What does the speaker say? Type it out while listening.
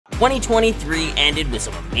2023 ended with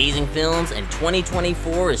some amazing films, and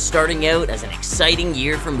 2024 is starting out as an exciting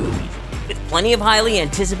year for movies. With plenty of highly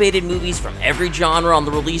anticipated movies from every genre on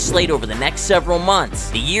the release slate over the next several months,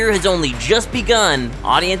 the year has only just begun.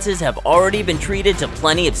 Audiences have already been treated to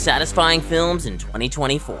plenty of satisfying films in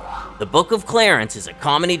 2024. The Book of Clarence is a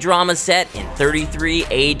comedy drama set in 33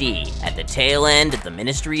 AD, at the tail end of the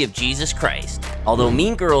ministry of Jesus Christ. Although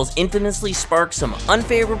Mean Girls infamously sparked some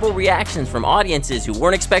unfavorable reactions from audiences who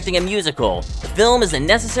weren't expecting a musical, the film is a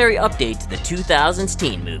necessary update to the 2000s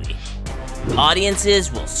teen movie.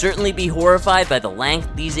 Audiences will certainly be horrified by the length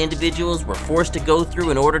these individuals were forced to go through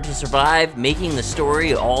in order to survive, making the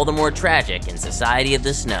story all the more tragic in Society of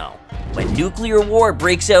the Snow. When nuclear war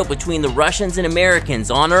breaks out between the Russians and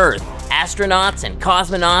Americans on Earth, astronauts and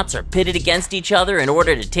cosmonauts are pitted against each other in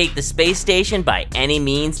order to take the space station by any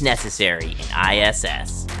means necessary in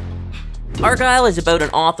ISS. Argylle is about an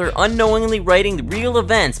author unknowingly writing the real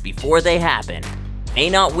events before they happen. May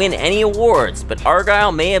not win any awards, but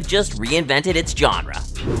Argylle may have just reinvented its genre.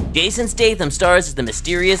 Jason Statham stars as the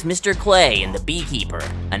mysterious Mr. Clay in The Beekeeper,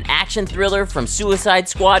 an action thriller from Suicide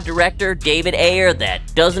Squad director David Ayer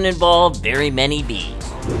that doesn't involve very many bees.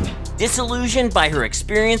 Disillusioned by her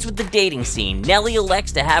experience with the dating scene, Nellie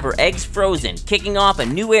elects to have her eggs frozen, kicking off a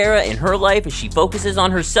new era in her life as she focuses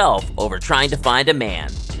on herself over trying to find a man.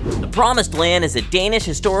 The Promised Land is a Danish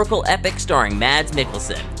historical epic starring Mads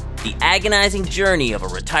Mikkelsen, the agonizing journey of a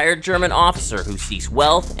retired German officer who seeks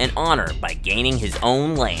wealth and honor by gaining his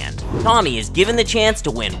own land. Tommy is given the chance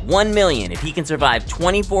to win $1 million if he can survive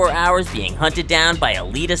 24 hours being hunted down by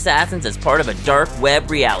elite assassins as part of a dark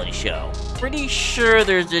web reality show. Pretty sure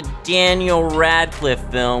there's a Daniel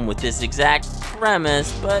Radcliffe film with this exact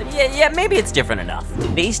premise, but yeah, maybe it's different enough.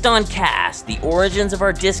 Based on Caste, The Origins of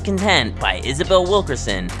Our Discontent by Isabel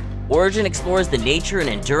Wilkerson, Origin explores the nature and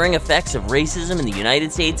enduring effects of racism in the United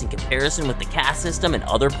States in comparison with the caste system in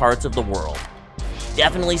other parts of the world.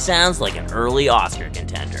 Definitely sounds like an early Oscar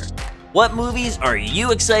contender. What movies are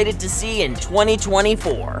you excited to see in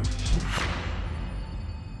 2024?